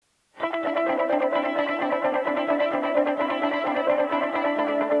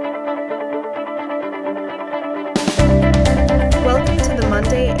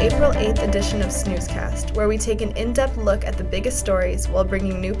April 8th edition of SNEWSCAST, where we take an in-depth look at the biggest stories while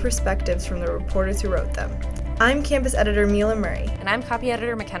bringing new perspectives from the reporters who wrote them. I'm campus editor Mila Murray. And I'm copy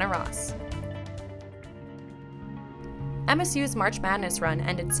editor McKenna Ross. MSU's March Madness run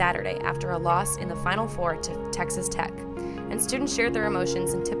ended Saturday after a loss in the Final Four to Texas Tech, and students shared their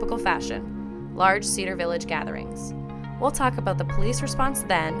emotions in typical fashion, large Cedar Village gatherings. We'll talk about the police response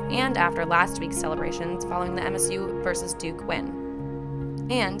then and after last week's celebrations following the MSU versus Duke win.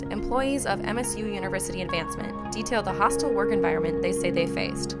 And employees of MSU University Advancement detailed the hostile work environment they say they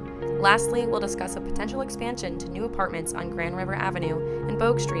faced. Lastly, we'll discuss a potential expansion to new apartments on Grand River Avenue and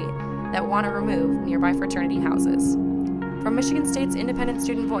Bogue Street that want to remove nearby fraternity houses. From Michigan State's Independent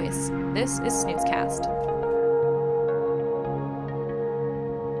Student Voice, this is SNEWSCAST.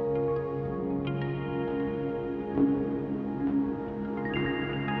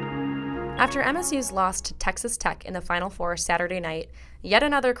 After MSU's loss to Texas Tech in the Final Four Saturday night, yet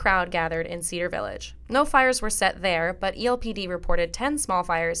another crowd gathered in Cedar Village. No fires were set there, but ELPD reported 10 small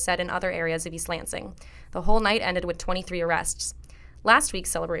fires set in other areas of East Lansing. The whole night ended with 23 arrests. Last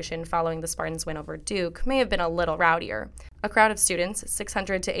week's celebration following the Spartans' win over Duke may have been a little rowdier. A crowd of students,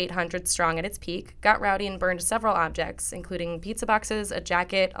 600 to 800 strong at its peak, got rowdy and burned several objects, including pizza boxes, a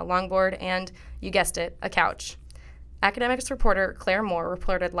jacket, a longboard, and, you guessed it, a couch. Academics reporter Claire Moore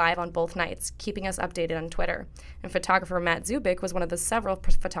reported live on both nights, keeping us updated on Twitter. And photographer Matt Zubik was one of the several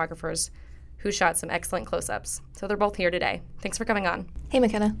photographers who shot some excellent close-ups. So they're both here today. Thanks for coming on. Hey,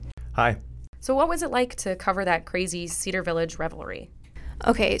 McKenna. Hi. So what was it like to cover that crazy Cedar Village revelry?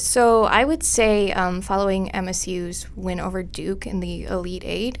 Okay, so I would say following MSU's win over Duke in the Elite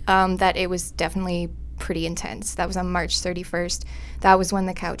Eight, that it was definitely pretty intense. That was on March 31st. That was when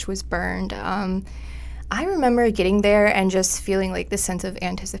the couch was burned. I remember getting there and just feeling like this sense of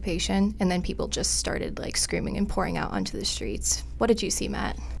anticipation, and then people just started like screaming and pouring out onto the streets. What did you see,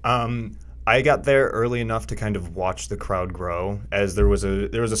 Matt? I got there early enough to kind of watch the crowd grow, as there was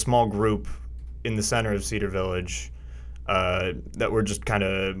a small group in the center of Cedar Village that were just kind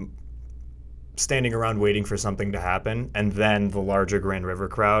of standing around waiting for something to happen, and then the larger Grand River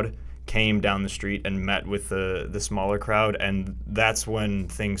crowd came down the street and met with the smaller crowd, and that's when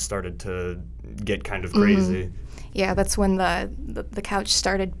things started to get kind of crazy. Mm-hmm. Yeah, that's when the couch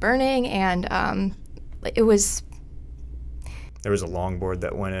started burning, and it was... There was a longboard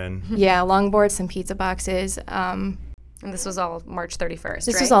that went in. Yeah, longboard, some pizza boxes. And this was all March 31st,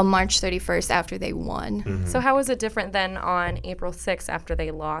 This right? was all March 31st after they won. Mm-hmm. So how was it different than on April 6th after they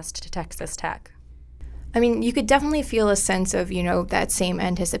lost to Texas Tech? I mean, you could definitely feel a sense of, that same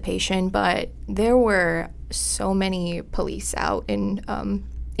anticipation, but there were so many police out in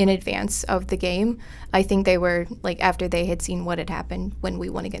advance of the game. I think they were, after they had seen what had happened when we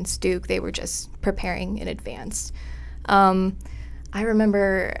won against Duke, they were just preparing in advance. I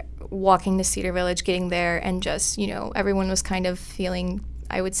remember walking to Cedar Village, getting there, and just, everyone was kind of feeling,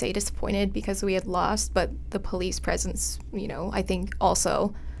 I would say, disappointed because we had lost, but the police presence, I think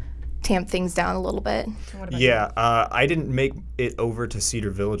also tamp things down a little bit. I didn't make it over to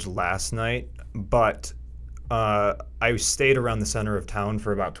Cedar Village last night, but I stayed around the center of town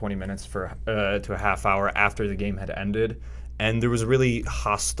for about 20 minutes to a half hour after the game had ended, and there was a really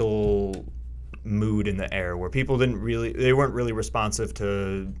hostile mood in the air where people weren't really responsive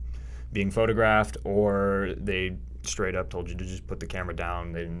to being photographed, or they straight up told you to just put the camera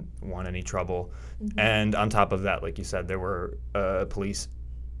down. They didn't want any trouble. Mm-hmm. And on top of that, like you said, there were police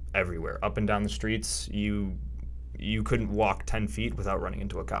everywhere, up and down the streets. You couldn't walk 10 feet without running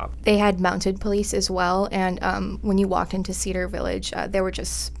into a cop. They had mounted police as well, and when you walked into Cedar Village, there were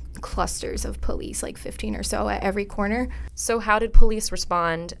just clusters of police, like 15 or so at every corner. So how did police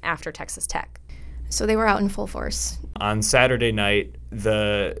respond after Texas Tech? So they were out in full force. On Saturday night,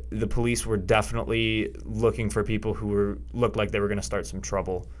 the police were definitely looking for people who looked like they were going to start some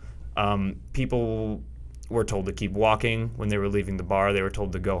trouble. People were told to keep walking when they were leaving the bar. They were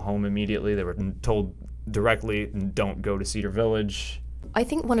told to go home immediately. They were told directly, don't go to Cedar Village. I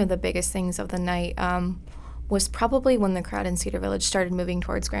think one of the biggest things of the night was probably when the crowd in Cedar Village started moving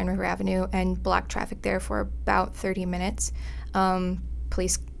towards Grand River Avenue and blocked traffic there for about 30 minutes.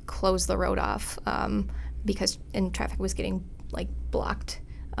 Police closed the road off because traffic was getting blocked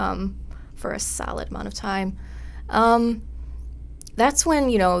for a solid amount of time. That's when,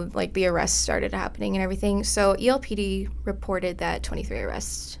 the arrests started happening and everything. So ELPD reported that 23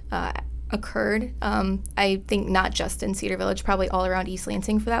 arrests occurred. I think not just in Cedar Village, probably all around East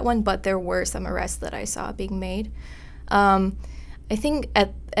Lansing for that one, but there were some arrests that I saw being made. I think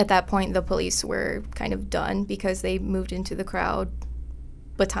at that point the police were kind of done because they moved into the crowd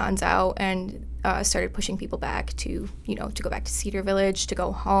batons out and started pushing people back to, to go back to Cedar Village, to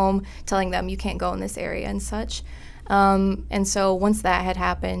go home, telling them you can't go in this area and such. And so once that had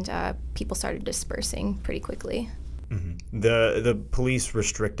happened, people started dispersing pretty quickly. Mm-hmm. The police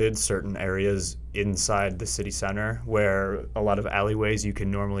restricted certain areas inside the city center where a lot of alleyways you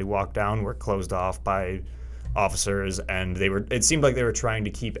can normally walk down were closed off by officers, and it seemed like they were trying to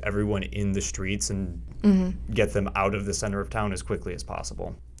keep everyone in the streets and get them out of the center of town as quickly as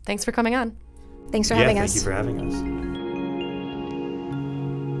possible. Thanks for coming on. Thanks for having us. Thank you for having us.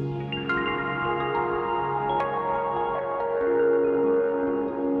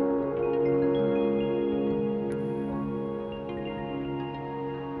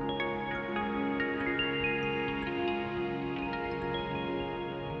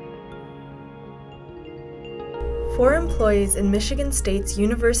 Four employees in Michigan State's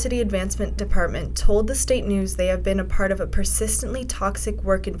University Advancement Department told the State News they have been a part of a persistently toxic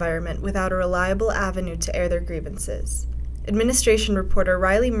work environment without a reliable avenue to air their grievances. Administration reporter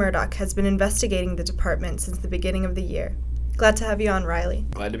Riley Murdock has been investigating the department since the beginning of the year. Glad to have you on, Riley.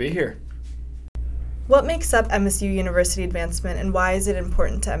 Glad to be here. What makes up MSU University Advancement, and why is it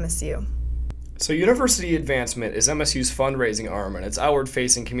important to MSU? So University Advancement is MSU's fundraising arm, and it's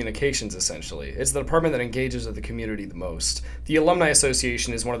outward-facing communications, essentially. It's the department that engages with the community the most. The Alumni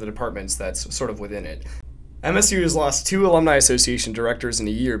Association is one of the departments that's sort of within it. MSU has lost 2 Alumni Association directors in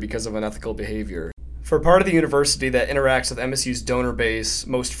a year because of unethical behavior. For part of the university that interacts with MSU's donor base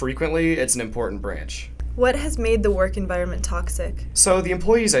most frequently, it's an important branch. What has made the work environment toxic? So the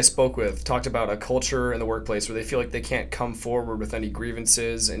employees I spoke with talked about a culture in the workplace where they feel like they can't come forward with any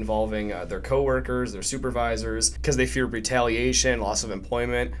grievances involving their coworkers, their supervisors, because they fear retaliation, loss of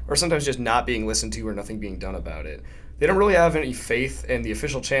employment, or sometimes just not being listened to or nothing being done about it. They don't really have any faith in the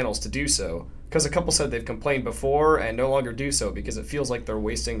official channels to do so, because a couple said they've complained before and no longer do so because it feels like they're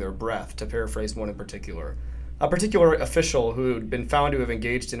wasting their breath, to paraphrase one in particular. A particular official who had been found to have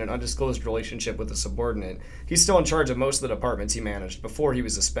engaged in an undisclosed relationship with a subordinate, he's still in charge of most of the departments he managed before he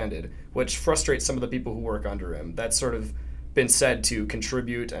was suspended, which frustrates some of the people who work under him. That's sort of been said to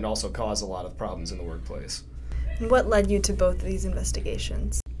contribute and also cause a lot of problems in the workplace. And what led you to both of these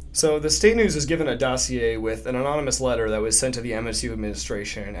investigations? So the State News was given a dossier with an anonymous letter that was sent to the MSU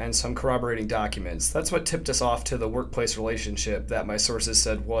administration and some corroborating documents. That's what tipped us off to the workplace relationship that my sources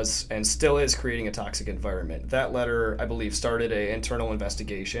said was and still is creating a toxic environment. That letter, I believe, started an internal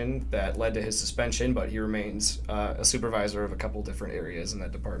investigation that led to his suspension, but he remains a supervisor of a couple different areas in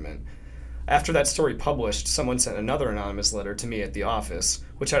that department. After that story published, someone sent another anonymous letter to me at the office,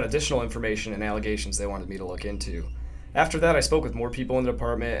 which had additional information and allegations they wanted me to look into. After that, I spoke with more people in the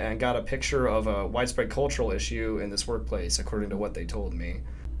department and got a picture of a widespread cultural issue in this workplace, according to what they told me.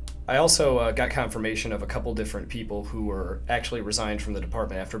 I also got confirmation of a couple different people who were actually resigned from the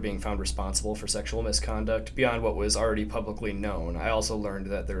department after being found responsible for sexual misconduct beyond what was already publicly known. I also learned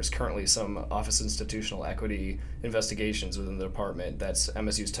that there's currently some Office of Institutional Equity investigations within the department. That's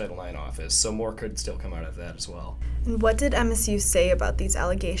MSU's Title IX office, so more could still come out of that as well. And what did MSU say about these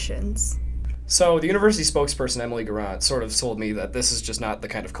allegations? So the university spokesperson, Emily Garant, sort of told me that this is just not the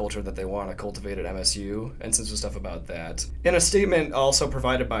kind of culture that they want to cultivate at MSU, and some stuff about that. In a statement also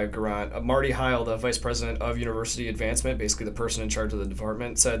provided by Garant, Marty Heil, the vice president of University Advancement, basically the person in charge of the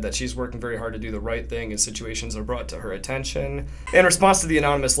department, said that she's working very hard to do the right thing as situations are brought to her attention. In response to the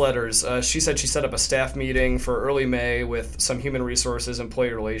anonymous letters, she said she set up a staff meeting for early May with some human resources,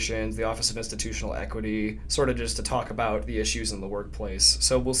 employee relations, the Office of Institutional Equity, sort of just to talk about the issues in the workplace.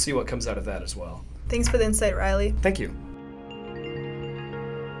 So we'll see what comes out of that as well. Thanks for the insight, Riley. Thank you.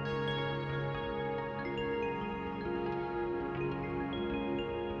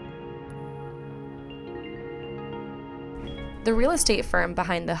 The real estate firm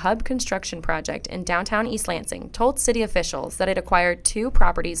behind the Hub construction project in downtown East Lansing told city officials that it acquired 2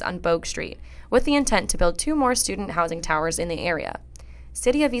 properties on Bogue Street with the intent to build 2 more student housing towers in the area.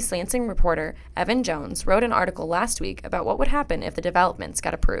 City of East Lansing reporter Evan Jones wrote an article last week about what would happen if the developments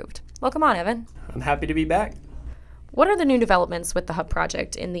got approved. Welcome on, Evan. I'm happy to be back. What are the new developments with the Hub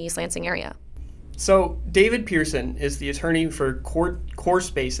project in the East Lansing area? So David Pearson is the attorney for Core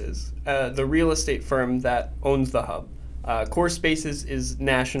Spaces, the real estate firm that owns the Hub. Core Spaces is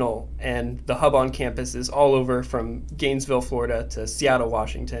national, and the Hub on campus is all over from Gainesville, Florida to Seattle,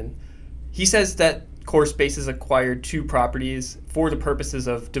 Washington. He says that Core Spaces acquired 2 properties for the purposes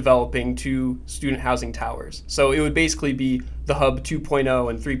of developing 2 student housing towers. So it would basically be the Hub 2.0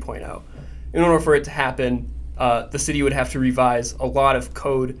 and 3.0. In order for it to happen, the city would have to revise a lot of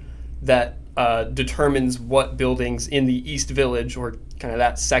code that determines what buildings in the East Village, or kind of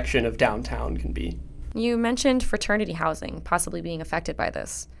that section of downtown, can be. You mentioned fraternity housing possibly being affected by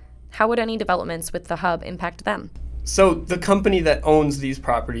this. How would any developments with the hub impact them? So the company that owns these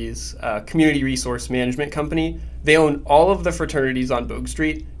properties, Community Resource Management Company, they own all of the fraternities on Bogue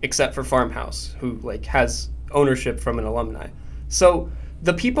Street except for Farmhouse, who has ownership from an alumni. So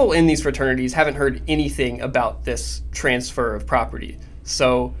the people in these fraternities haven't heard anything about this transfer of property.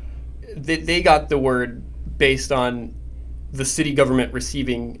 So they got the word based on the city government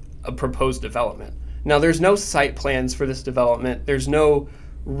receiving a proposed development. Now, there's no site plans for this development. There's no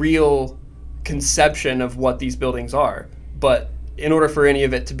real conception of what these buildings are. But in order for any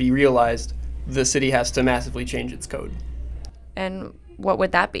of it to be realized, the city has to massively change its code. And what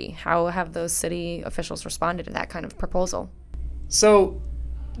would that be? How have those city officials responded to that kind of proposal? So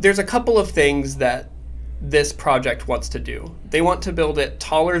there's a couple of things that this project wants to do. They want to build it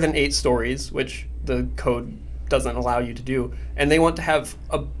taller than 8 stories, which the code doesn't allow you to do, and they want to have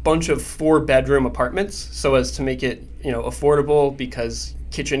a bunch of 4-bedroom apartments so as to make it, affordable, because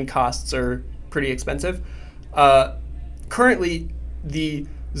kitchen costs are pretty expensive. Currently, the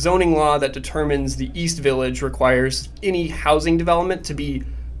zoning law that determines the East Village requires any housing development to be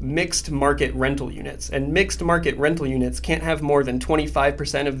mixed market rental units, and mixed market rental units can't have more than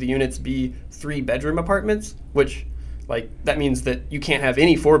 25% of the units be 3-bedroom apartments, which that means that you can't have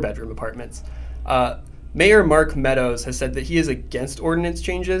any 4-bedroom apartments. Mayor Mark Meadows has said that he is against ordinance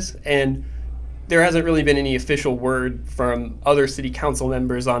changes, and there hasn't really been any official word from other city council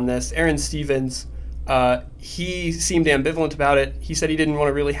members on this. Aaron Stevens, he seemed ambivalent about it. He said he didn't want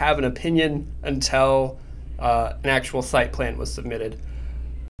to really have an opinion until an actual site plan was submitted.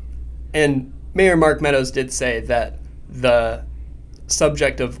 And Mayor Mark Meadows did say that the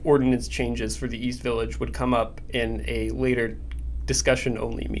subject of ordinance changes for the East Village would come up in a later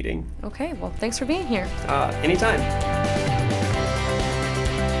discussion-only meeting. Okay, well, thanks for being here. Anytime.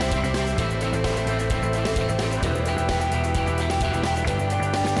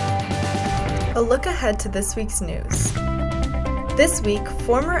 A look ahead to this week's news. This week,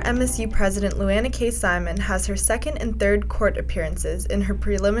 former MSU President Luana K. Simon has her second and third court appearances in her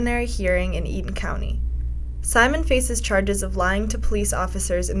preliminary hearing in Eaton County. Simon faces charges of lying to police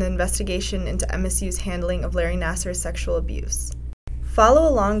officers in the investigation into MSU's handling of Larry Nassar's sexual abuse. Follow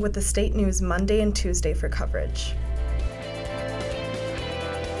along with the state news Monday and Tuesday for coverage.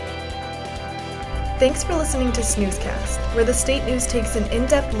 Thanks for listening to SNEWSCAST, where the state news takes an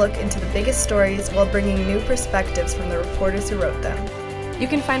in-depth look into the biggest stories while bringing new perspectives from the reporters who wrote them. You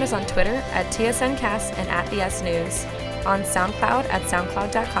can find us on Twitter at TSNcast and at the SNews, on SoundCloud at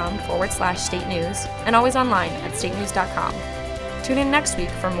soundcloud.com/state news, and always online at statenews.com. Tune in next week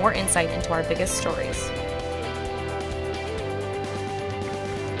for more insight into our biggest stories.